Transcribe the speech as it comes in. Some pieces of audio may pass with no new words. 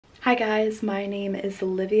Hi guys, my name is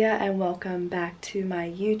Olivia and welcome back to my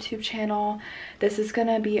YouTube channel. This is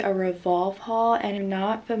gonna be a Revolve haul, and if you're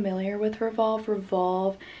not familiar with Revolve,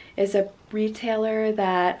 Revolve is a retailer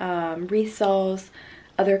that resells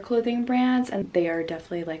other clothing brands, and they are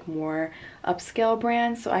definitely like more upscale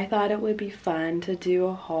brands. So I thought it would be fun to do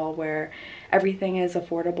a haul where everything is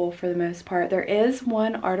affordable for the most part. There is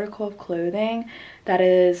one article of clothing that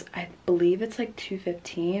is, I believe it's like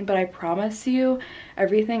 $2.15, but I promise you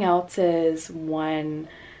everything else is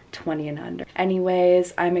 $1.20 and under.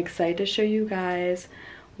 Anyways, I'm excited to show you guys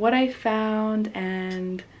what I found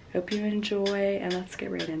and hope you enjoy, and let's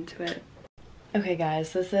get right into it. Okay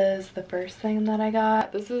guys, this is the first thing that I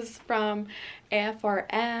got. This is from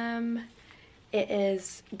AFRM. It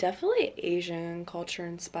is definitely Asian culture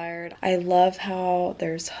inspired. I love how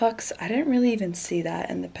there's hooks. I didn't really even see that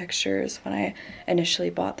in the pictures when I initially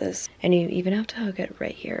bought this. And you even have to hook it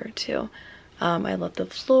right here too. I love the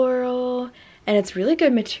floral, and it's really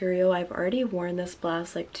good material. I've already worn this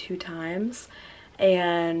blouse like 2 times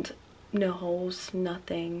and no holes,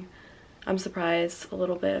 nothing. I'm surprised a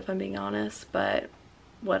little bit if I'm being honest, but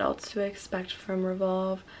what else to expect from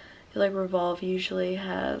Revolve? I feel like Revolve usually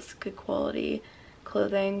has good quality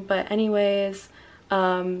clothing. But anyways,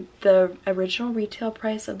 the original retail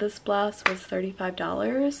price of this blouse was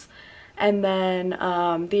 $35, and then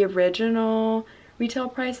the original retail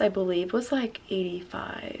price I believe was like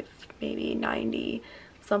 85, maybe 90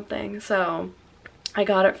 something. So I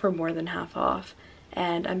got it for more than half off,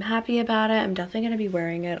 and I'm happy about it. I'm definitely going to be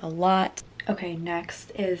wearing it a lot. Okay,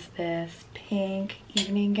 next is this pink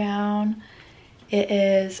evening gown. It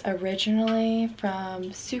is originally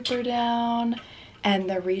from Super Down, and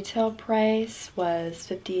the retail price was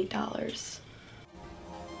 $58.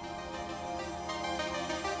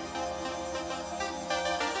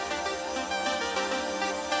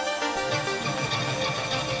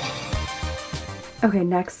 Okay,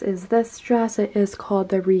 next is this dress. It is called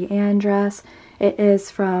the Rianne dress. It is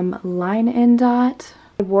from Line in Dot.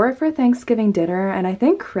 I wore it for Thanksgiving dinner, and I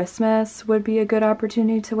think Christmas would be a good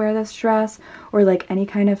opportunity to wear this dress, or like any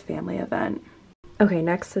kind of family event. Okay,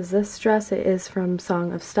 next is this dress. It is from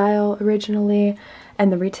Song of Style originally,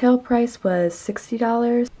 and the retail price was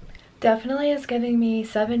 $60. Definitely is giving me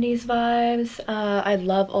 70s vibes. I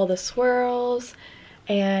love all the swirls.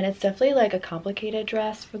 And it's definitely like a complicated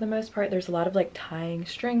dress for the most part. There's a lot of like tying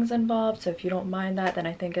strings involved, so if you don't mind that, then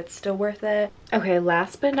I think it's still worth it. Okay,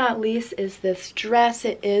 last but not least is this dress.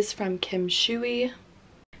 It is from Shui.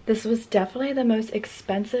 This was definitely the most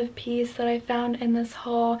expensive piece that I found in this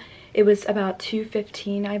haul. It was about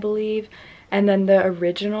 $2.15, I believe. And then the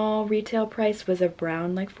original retail price was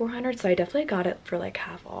around like $400, so I definitely got it for like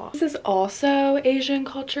half off. This is also Asian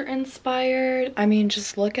culture inspired. I mean,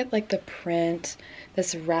 just look at like the print,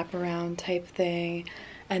 this wraparound type thing,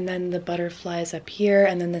 and then the butterflies up here,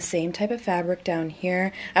 and then the same type of fabric down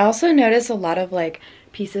here. I also noticed a lot of like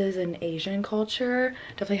pieces in Asian culture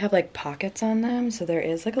definitely have like pockets on them, so there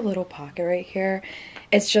is like a little pocket right here.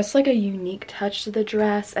 It's just like a unique touch to the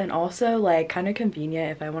dress, and also like kind of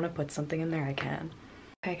convenient. If I want to put something in there, I can.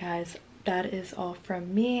 Okay guys, that is all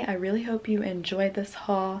from me. I really hope you enjoyed this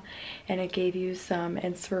haul and it gave you some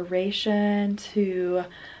inspiration to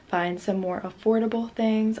find some more affordable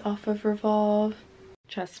things off of Revolve.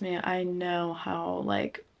 Trust me, I know how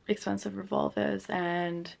like expensive Revolve is,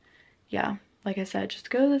 and yeah, like I said, just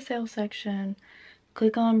go to the sales section,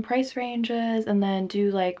 click on price ranges, and then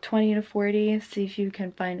do like 20 to 40, see if you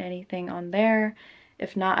can find anything on there.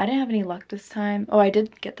 If not, I didn't have any luck this time. Oh, I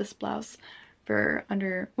did get this blouse for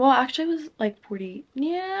under, well actually it was like 40,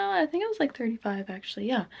 yeah, I think it was like 35 actually,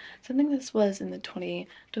 yeah. So I think this was in the 20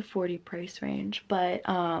 to 40 price range, but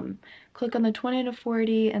click on the 20 to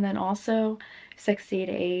 40, and then also 60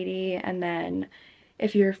 to 80, and then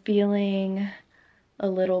if you're feeling a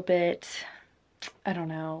little bit, I don't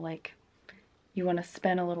know, like you want to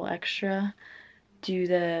spend a little extra, do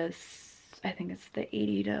this, I think it's the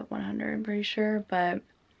 80 to 100, I'm pretty sure, but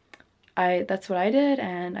that's what I did,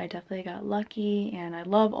 and I definitely got lucky, and I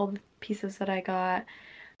love all the pieces that I got.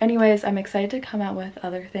 Anyways, I'm excited to come out with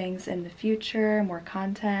other things in the future, more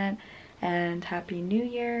content, and Happy New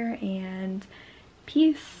Year, and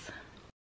peace.